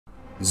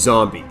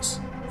Zombies.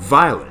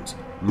 Violent,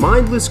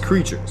 mindless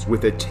creatures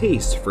with a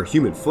taste for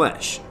human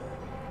flesh.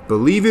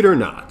 Believe it or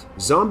not,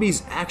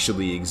 zombies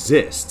actually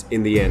exist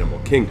in the animal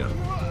kingdom.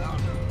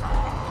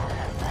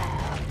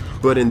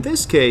 But in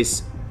this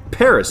case,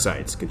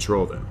 parasites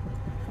control them.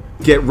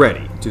 Get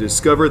ready to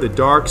discover the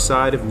dark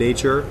side of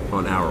nature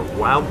on our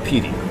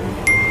Wildpedia.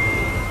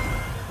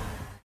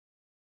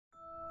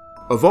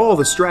 Of all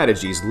the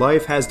strategies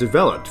life has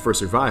developed for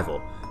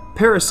survival,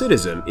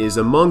 parasitism is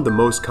among the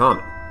most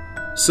common.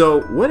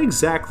 So, what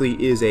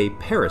exactly is a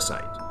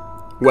parasite?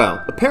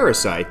 Well, a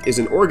parasite is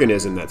an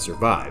organism that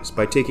survives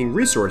by taking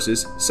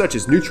resources, such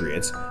as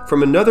nutrients,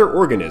 from another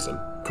organism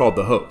called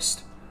the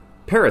host.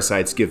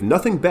 Parasites give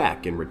nothing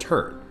back in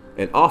return,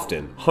 and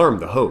often harm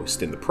the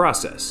host in the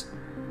process.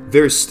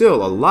 There's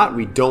still a lot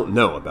we don't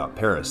know about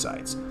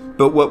parasites,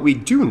 but what we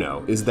do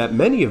know is that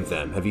many of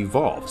them have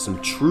evolved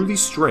some truly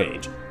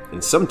strange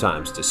and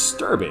sometimes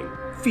disturbing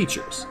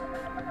features.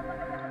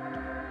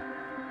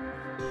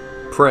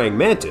 Praying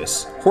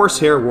mantis,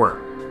 horsehair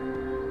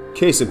worm.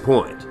 Case in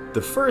point,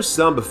 the first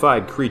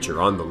zombified creature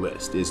on the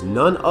list is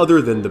none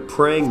other than the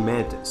praying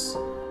mantis.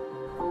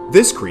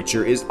 This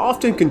creature is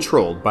often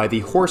controlled by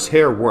the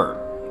horsehair worm,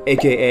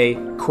 aka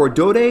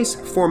Chordodes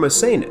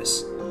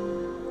formosanus.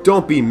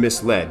 Don't be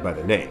misled by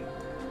the name.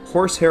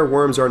 Horsehair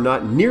worms are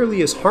not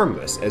nearly as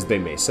harmless as they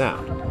may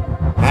sound.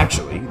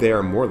 Actually, they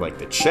are more like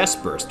the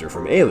chestburster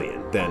from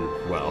Alien than,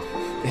 well,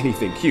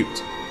 anything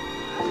cute.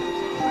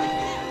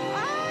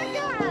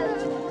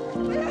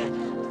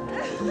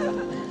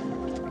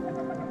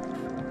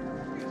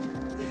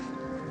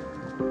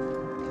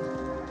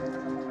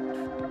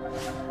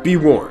 Be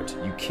warned,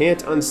 you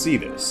can't unsee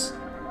this.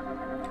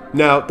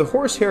 Now, the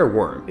horsehair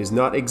worm is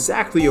not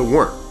exactly a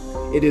worm.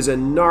 It is a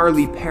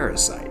gnarly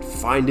parasite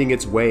finding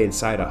its way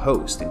inside a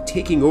host and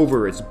taking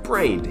over its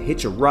brain to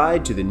hitch a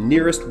ride to the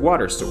nearest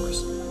water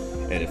source.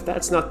 And if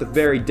that's not the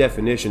very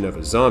definition of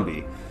a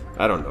zombie,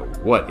 I don't know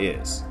what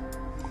is.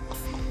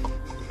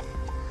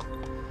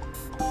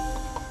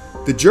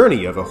 The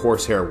journey of a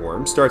horsehair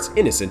worm starts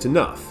innocent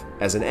enough,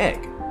 as an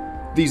egg.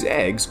 These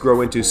eggs grow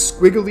into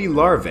squiggly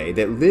larvae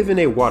that live in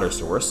a water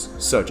source,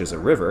 such as a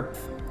river,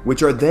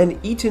 which are then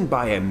eaten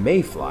by a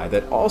mayfly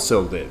that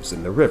also lives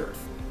in the river.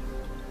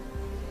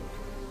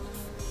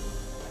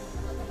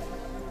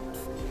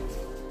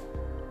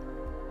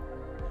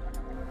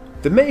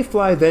 The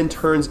mayfly then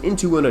turns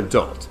into an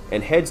adult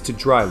and heads to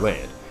dry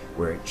land,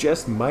 where it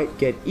just might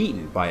get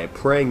eaten by a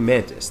praying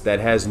mantis that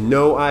has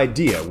no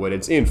idea what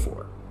it's in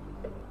for.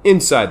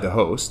 Inside the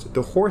host,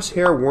 the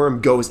horsehair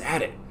worm goes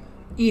at it,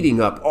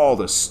 eating up all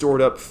the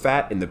stored up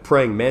fat in the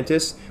praying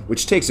mantis,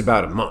 which takes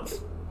about a month.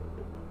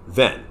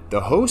 Then,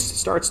 the host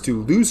starts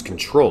to lose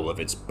control of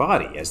its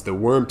body as the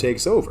worm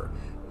takes over,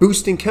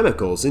 boosting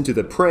chemicals into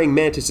the praying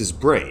mantis's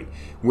brain,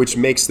 which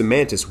makes the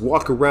mantis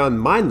walk around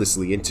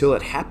mindlessly until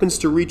it happens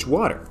to reach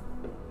water.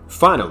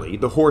 Finally,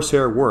 the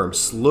horsehair worm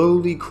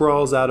slowly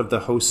crawls out of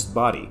the host's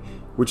body,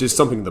 which is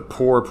something the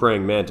poor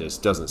praying mantis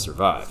doesn't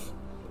survive.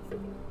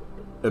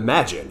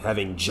 Imagine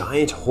having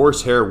giant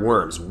horsehair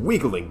worms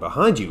wiggling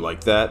behind you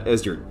like that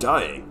as you're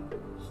dying.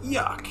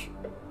 Yuck!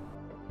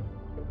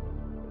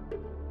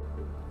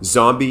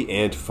 Zombie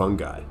ant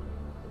fungi.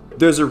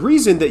 There's a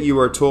reason that you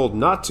are told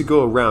not to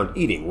go around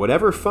eating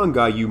whatever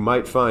fungi you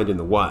might find in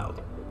the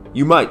wild.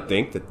 You might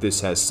think that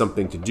this has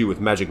something to do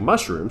with magic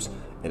mushrooms,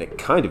 and it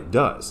kind of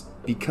does,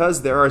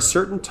 because there are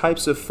certain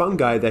types of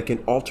fungi that can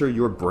alter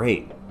your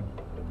brain.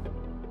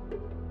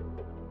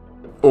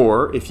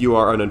 Or, if you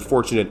are an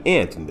unfortunate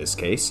ant in this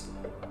case,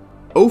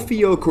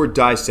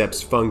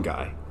 Ophiocordyceps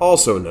fungi,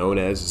 also known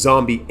as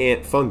zombie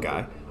ant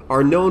fungi,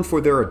 are known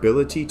for their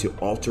ability to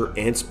alter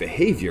ants'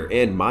 behavior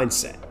and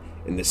mindset,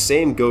 and the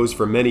same goes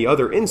for many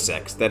other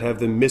insects that have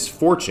the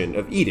misfortune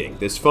of eating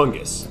this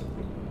fungus.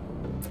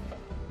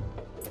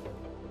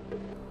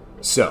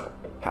 So,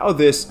 how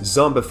this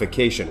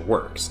zombification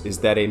works is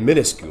that a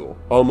minuscule,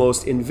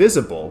 almost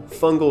invisible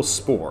fungal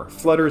spore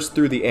flutters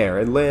through the air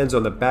and lands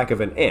on the back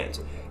of an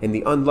ant, and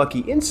the unlucky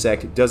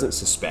insect doesn't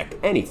suspect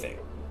anything.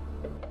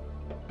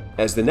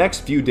 As the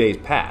next few days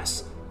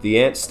pass, the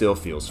ant still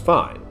feels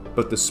fine,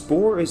 but the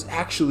spore is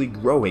actually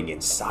growing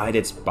inside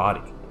its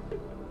body.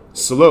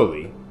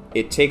 Slowly,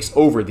 it takes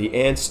over the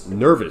ant's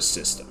nervous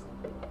system.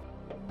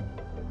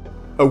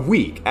 A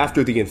week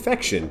after the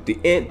infection, the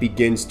ant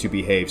begins to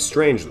behave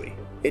strangely.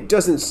 It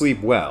doesn't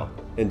sleep well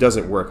and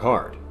doesn't work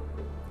hard.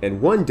 And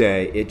one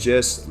day, it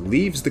just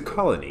leaves the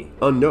colony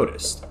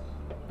unnoticed.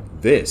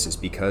 This is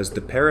because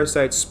the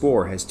parasite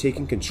spore has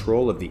taken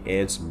control of the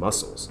ant's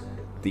muscles.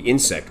 The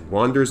insect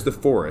wanders the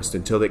forest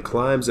until it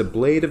climbs a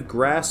blade of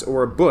grass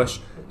or a bush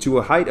to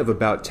a height of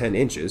about 10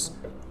 inches,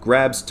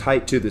 grabs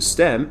tight to the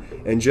stem,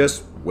 and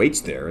just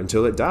waits there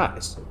until it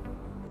dies.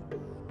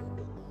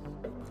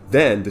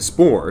 Then the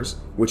spores,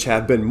 which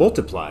have been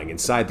multiplying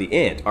inside the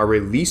ant, are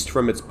released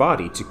from its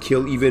body to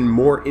kill even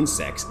more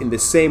insects in the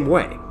same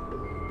way.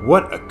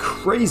 What a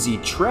crazy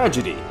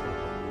tragedy!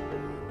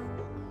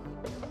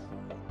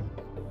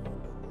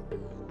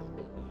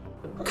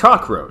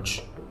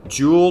 Cockroach.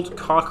 Jeweled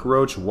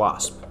cockroach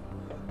wasp.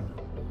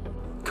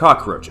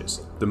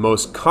 Cockroaches, the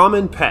most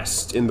common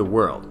pests in the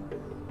world.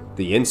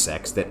 The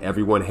insects that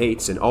everyone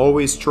hates and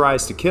always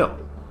tries to kill.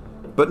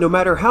 But no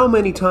matter how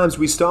many times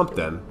we stomp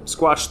them,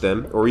 squash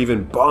them, or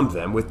even bomb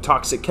them with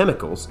toxic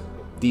chemicals,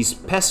 these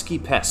pesky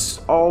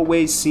pests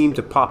always seem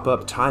to pop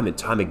up time and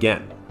time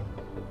again.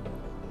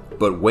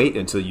 But wait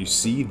until you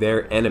see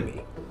their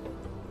enemy.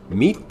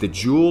 Meet the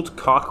jeweled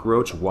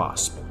cockroach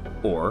wasp,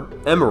 or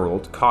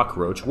emerald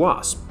cockroach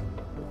wasp.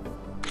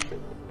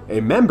 A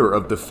member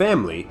of the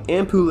family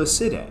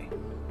Ampullacidae.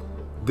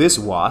 This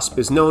wasp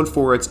is known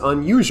for its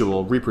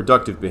unusual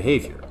reproductive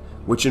behavior,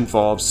 which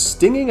involves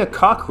stinging a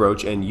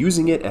cockroach and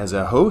using it as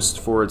a host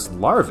for its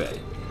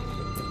larvae.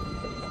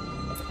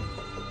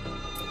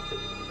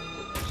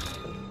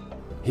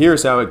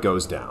 Here's how it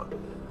goes down.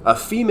 A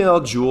female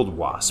jeweled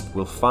wasp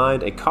will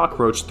find a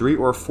cockroach 3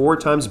 or 4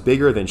 times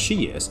bigger than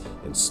she is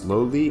and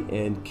slowly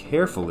and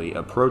carefully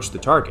approach the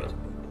target.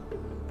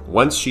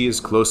 Once she is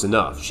close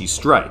enough, she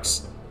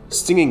strikes,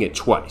 stinging it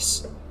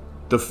twice.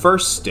 The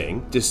first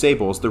sting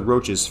disables the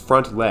roach's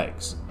front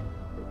legs.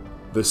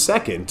 The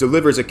second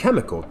delivers a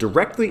chemical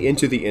directly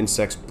into the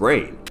insect's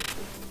brain,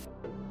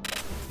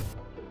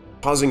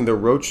 causing the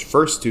roach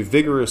first to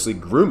vigorously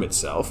groom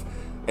itself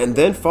and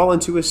then fall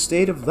into a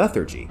state of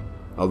lethargy,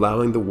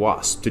 allowing the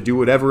wasp to do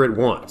whatever it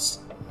wants.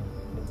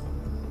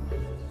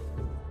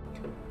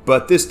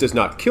 But this does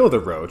not kill the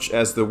roach,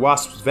 as the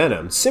wasp's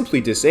venom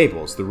simply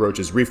disables the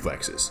roach's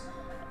reflexes.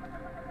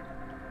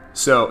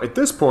 So at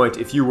this point,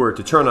 if you were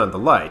to turn on the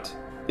light,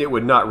 it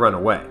would not run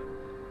away.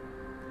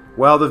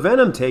 While the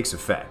venom takes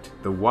effect,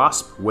 the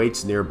wasp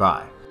waits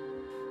nearby.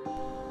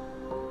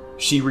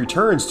 She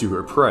returns to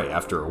her prey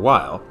after a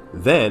while,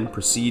 then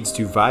proceeds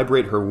to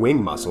vibrate her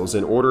wing muscles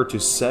in order to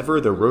sever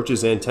the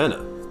roach's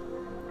antenna.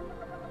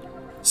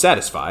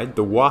 Satisfied,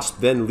 the wasp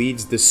then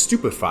leads the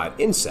stupefied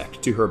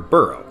insect to her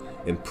burrow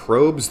and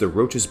probes the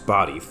roach's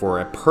body for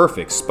a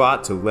perfect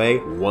spot to lay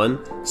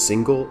one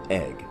single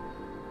egg.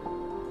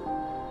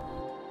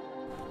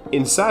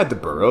 Inside the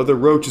burrow, the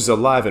roach is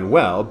alive and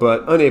well,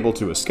 but unable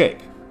to escape.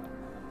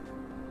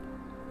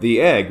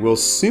 The egg will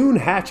soon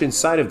hatch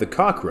inside of the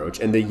cockroach,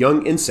 and the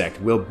young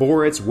insect will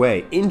bore its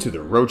way into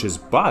the roach's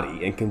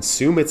body and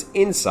consume its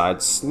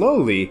inside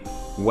slowly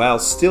while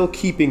still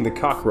keeping the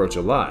cockroach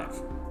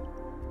alive.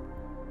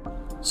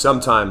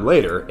 Sometime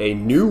later, a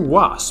new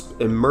wasp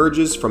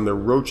emerges from the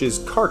roach's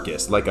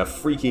carcass like a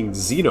freaking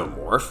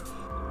xenomorph,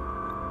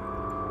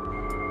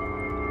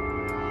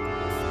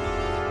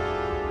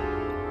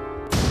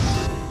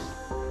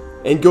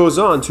 and goes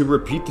on to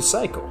repeat the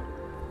cycle.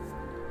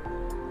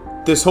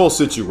 This whole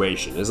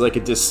situation is like a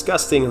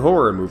disgusting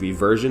horror movie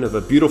version of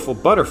a beautiful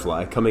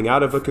butterfly coming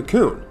out of a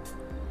cocoon.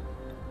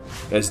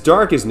 As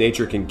dark as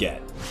nature can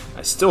get,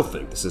 I still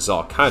think this is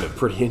all kind of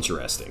pretty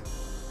interesting.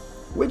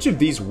 Which of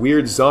these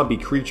weird zombie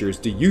creatures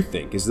do you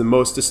think is the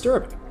most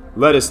disturbing?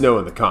 Let us know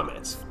in the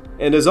comments.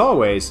 And as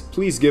always,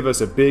 please give us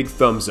a big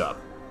thumbs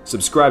up,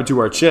 subscribe to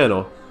our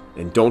channel,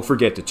 and don't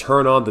forget to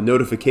turn on the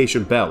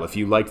notification bell if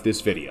you liked this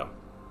video.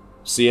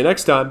 See you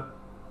next time!